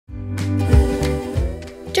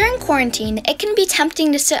quarantine, it can be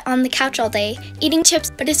tempting to sit on the couch all day, eating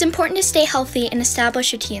chips, but it's important to stay healthy and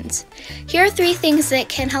establish routines. Here are 3 things that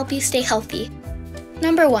can help you stay healthy.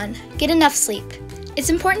 Number 1, get enough sleep. It's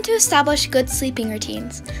important to establish good sleeping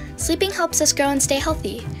routines. Sleeping helps us grow and stay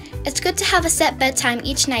healthy. It's good to have a set bedtime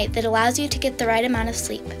each night that allows you to get the right amount of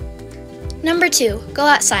sleep. Number 2, go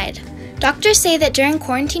outside. Doctors say that during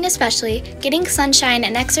quarantine especially, getting sunshine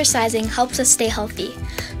and exercising helps us stay healthy.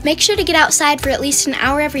 Make sure to get outside for at least an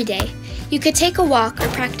hour every day. You could take a walk or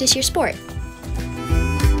practice your sport.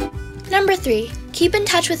 Number 3, keep in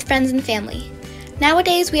touch with friends and family.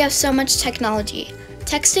 Nowadays we have so much technology.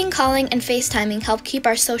 Texting, calling, and FaceTiming help keep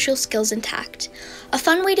our social skills intact. A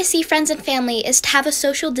fun way to see friends and family is to have a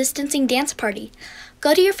social distancing dance party.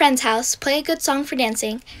 Go to your friend's house, play a good song for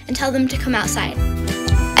dancing, and tell them to come outside.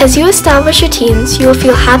 As you establish routines, you will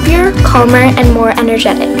feel happier, calmer, and more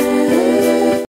energetic.